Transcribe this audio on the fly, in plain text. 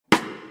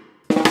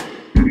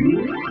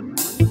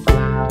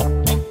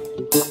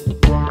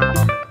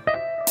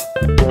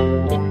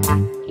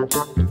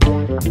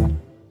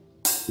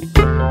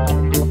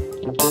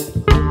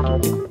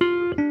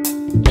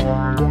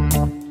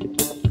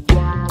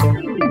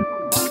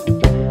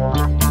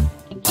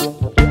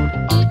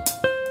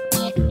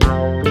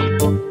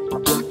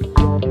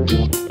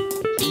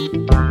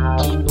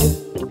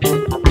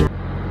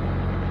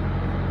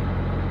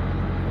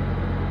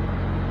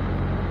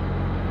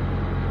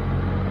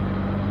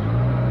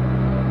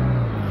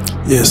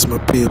Yes, my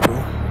people,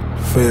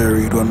 Fire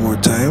Reid one more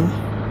time.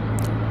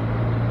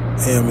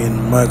 I am in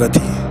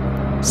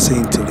Maggotty,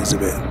 St.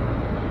 Elizabeth.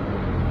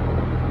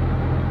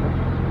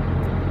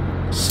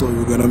 So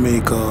we're gonna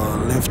make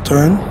a left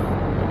turn.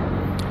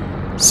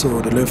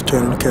 So the left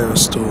turn carries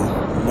us to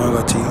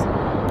Maggotty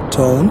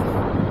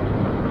town.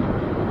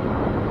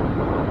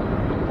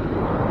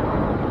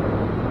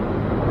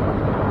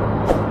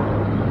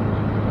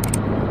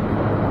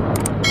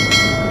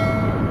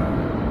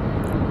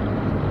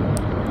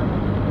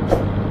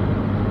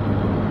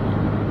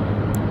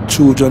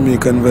 True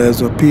Jamaican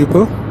Vibes of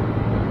people.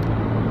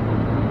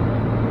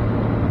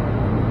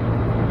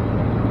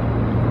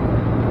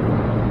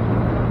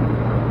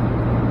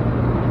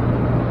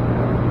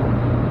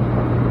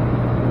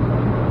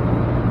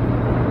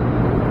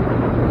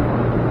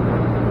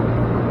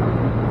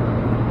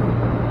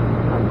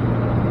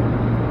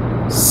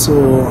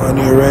 So on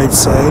your right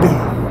side,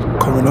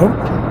 coming up,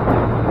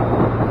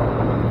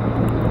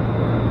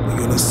 you're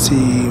gonna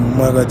see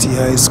Maggotty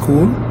High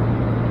School.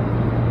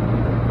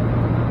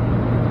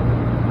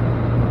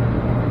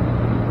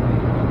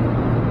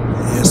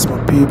 Yes, my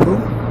people.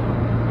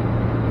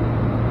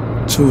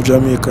 True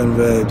Jamaican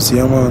Vibes,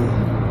 yeah man.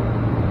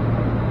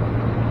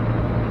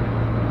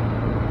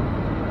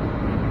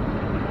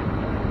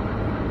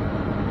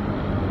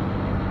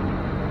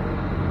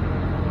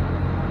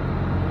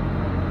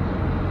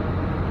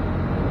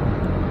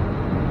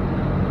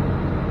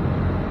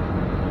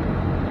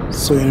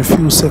 So in a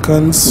few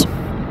seconds,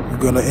 we're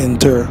gonna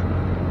enter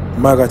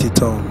Maggotty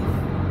town.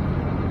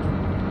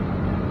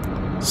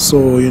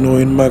 So in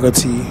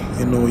Maggotty,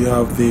 you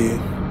have the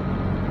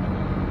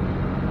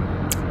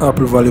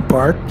Apple Valley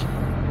Park,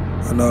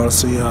 and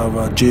also you have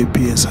a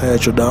JPS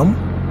Hydro Dam.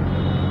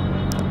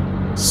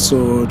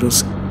 So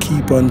just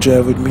keep on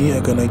driving with me.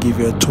 I'm gonna give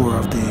you a tour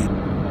of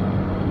the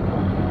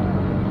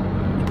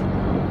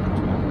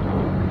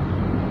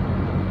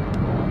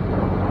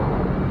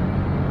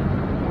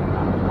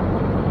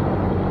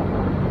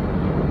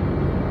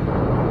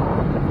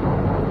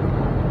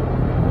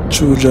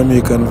True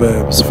Jamaican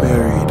Vibes,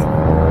 Fire Reid.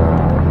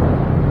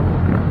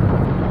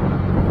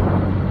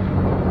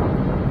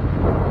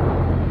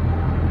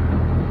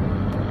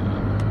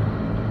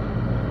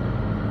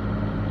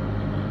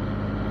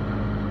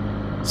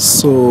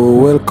 So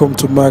welcome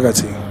to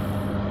Maggotty.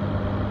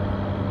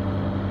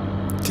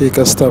 Take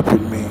a stop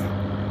with me.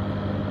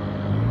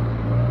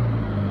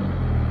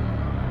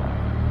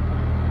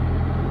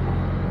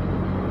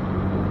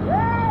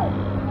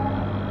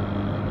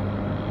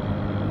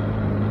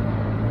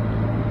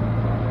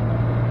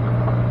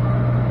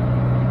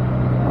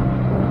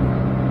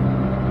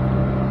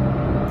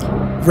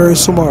 Very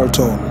small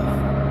town.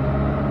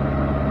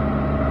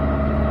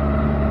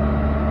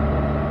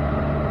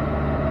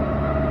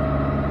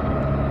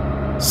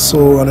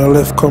 So on your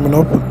left coming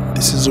up,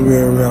 this is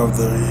where we have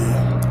the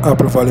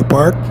Apple Valley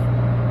Park.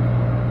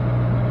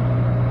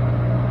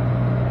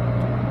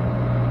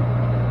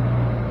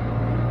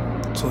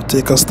 So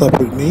take a stop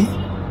with me.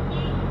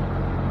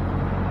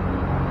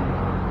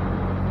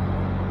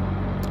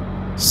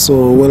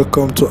 So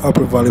welcome to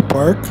Apple Valley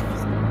Park.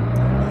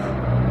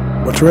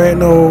 But right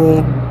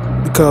now,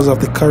 because of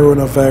the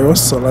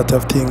coronavirus, a lot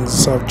of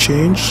things have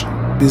changed.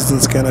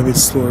 Business kind of a bit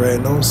slow right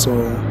now, so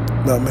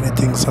not many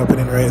things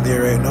happening right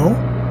there right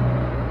now.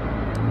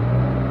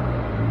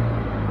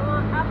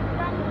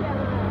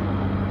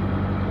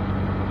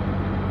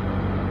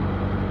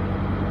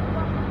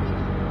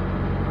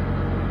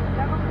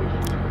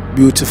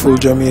 Beautiful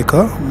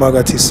Jamaica,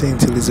 Maggotty,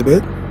 St.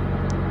 Elizabeth.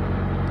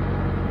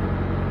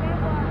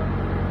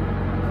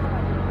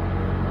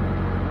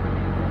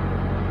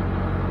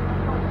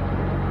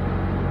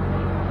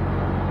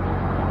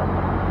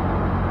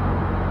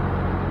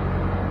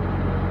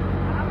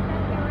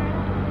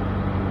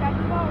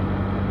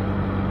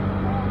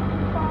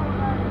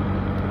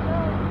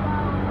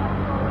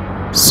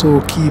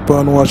 So keep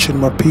on watching,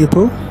 my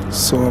people.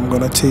 So I'm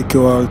gonna take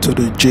you all to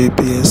the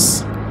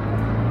JPS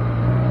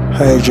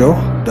Hydro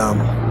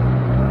Dam.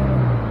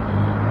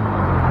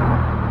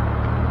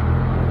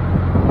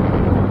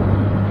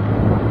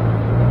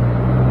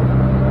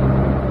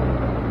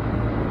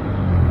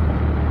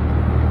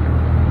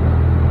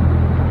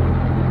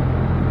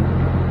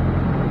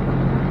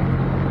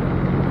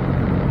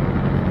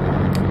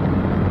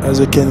 As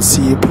you can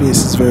see, the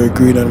place is very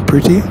green and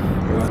pretty.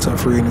 A lot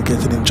of rain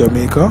getting in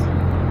Jamaica.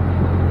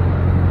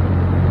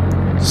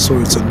 So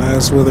it's a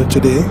nice weather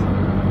today,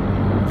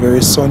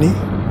 very sunny.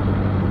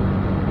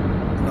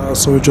 And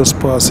also we're just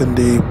passing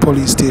the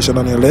police station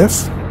on your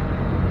left.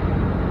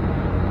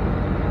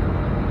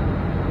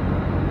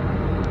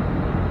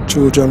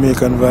 True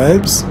Jamaican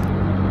Vibes.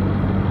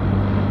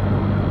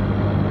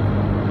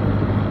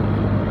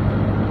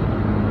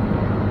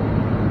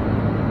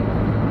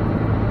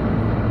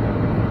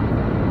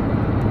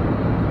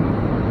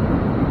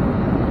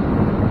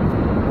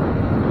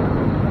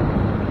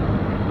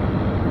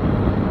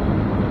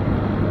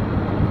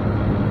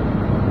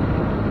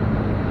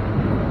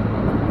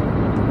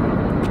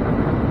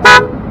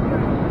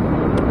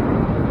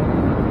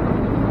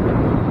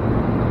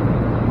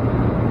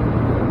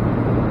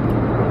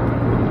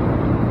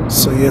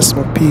 So yes,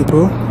 my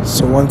people,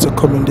 so once you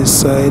come in this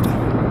side,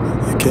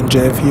 you can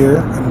drive here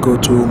and go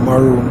to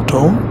Maroon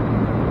Town.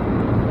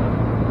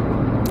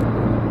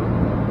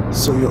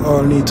 So you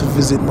all need to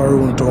visit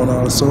Maroon Town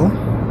also.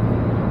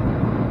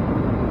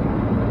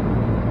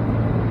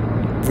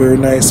 Very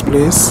nice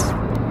place,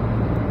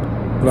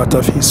 a lot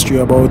of history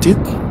about it.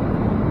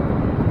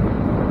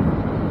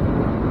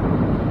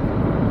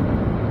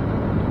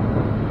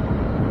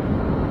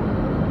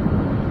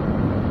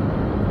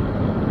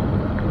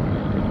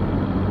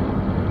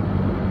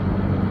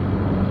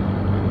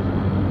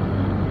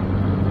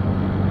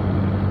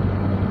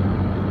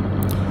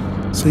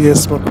 So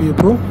yes, my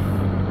people,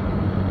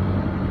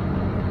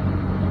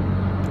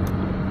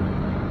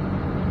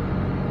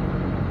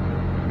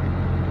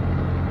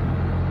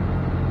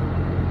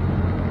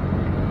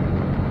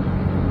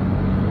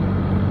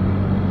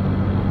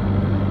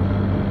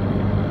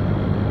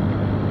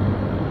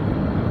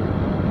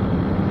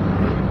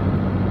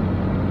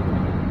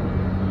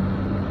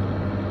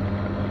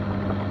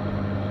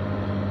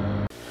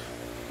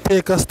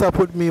 take a stop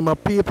with me, my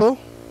people.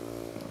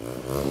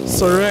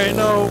 So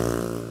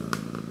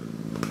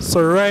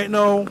right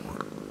now,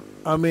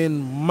 I'm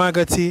in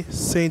Maggotty,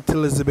 St.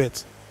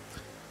 Elizabeth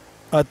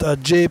at a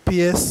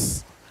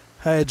JPS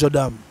Hydro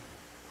Dam.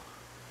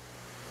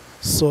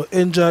 So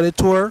enjoy the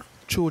tour.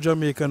 True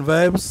Jamaican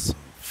Vibes,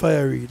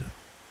 Fire Reid.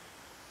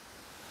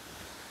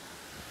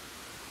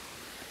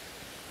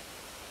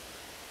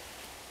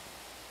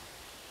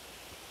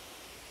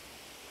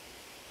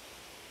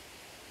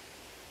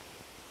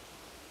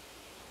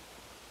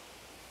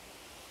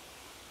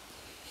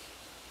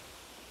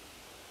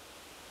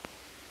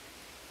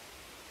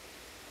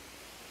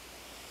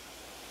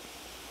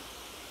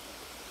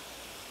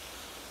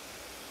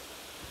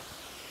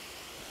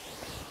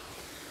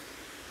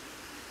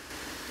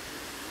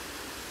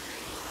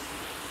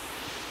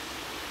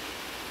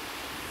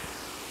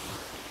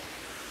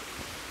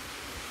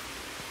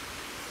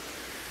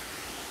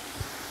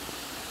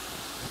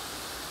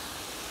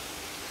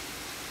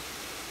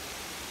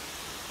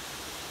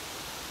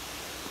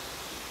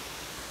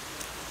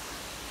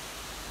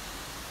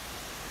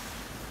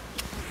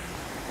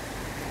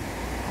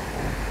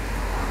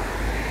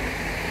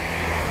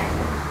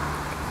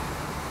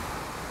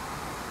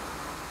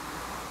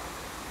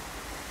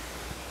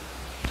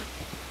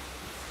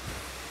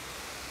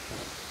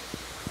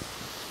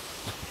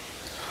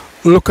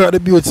 Look at the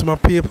beauty, my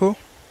people.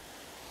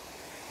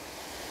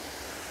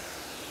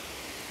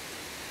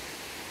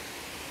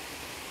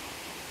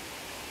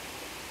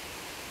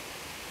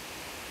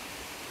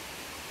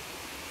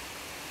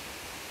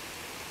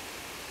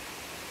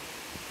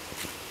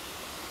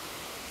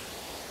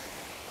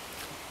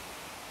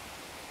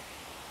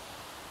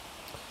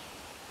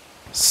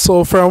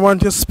 So if I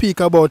want to speak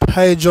about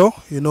hydro,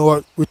 you know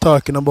what we're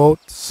talking about.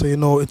 So you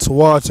know it's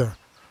water.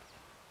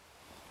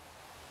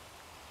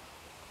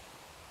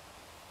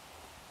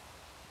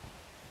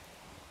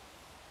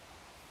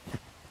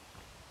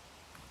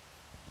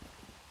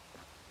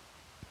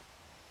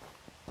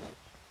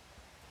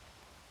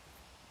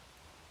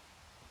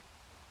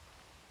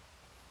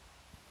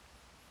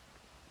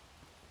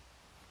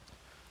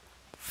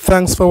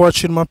 Thanks for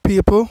watching, my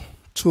people.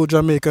 True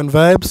Jamaican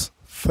Vibes,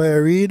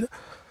 Fire Reid.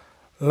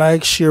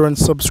 Like, share and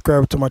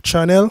subscribe to my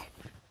channel.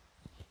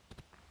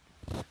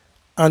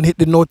 And hit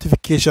the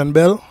notification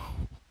bell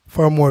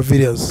for more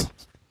videos.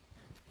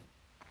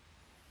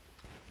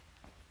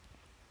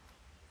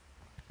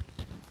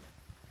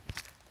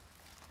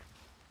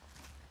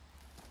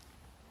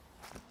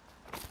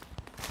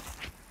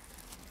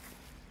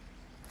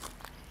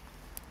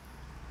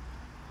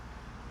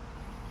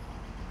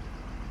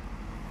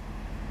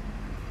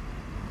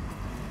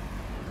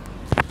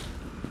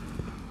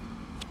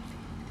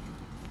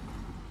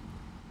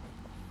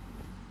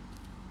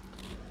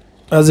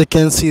 As you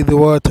can see, the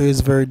water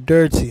is very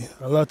dirty.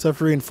 A lot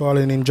of rain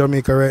falling in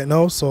Jamaica right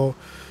now, so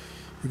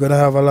you're gonna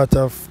have a lot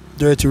of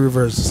dirty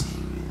rivers.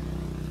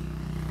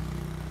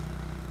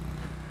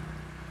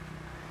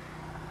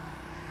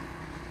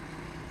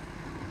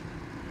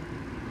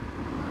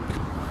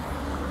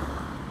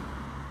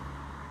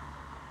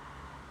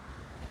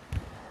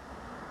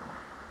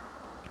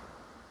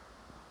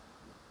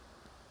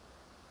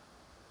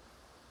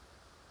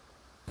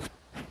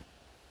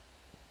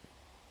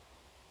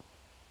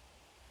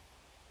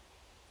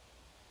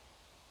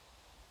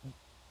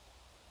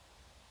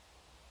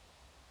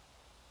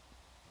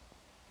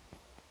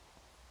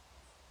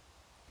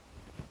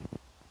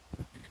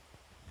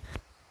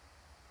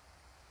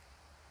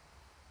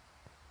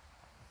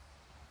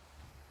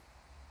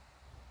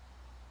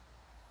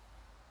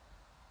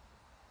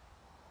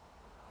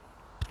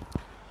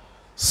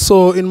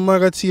 So in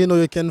Maggotty, you know,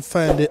 you can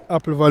find the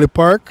Apple Valley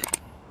Park.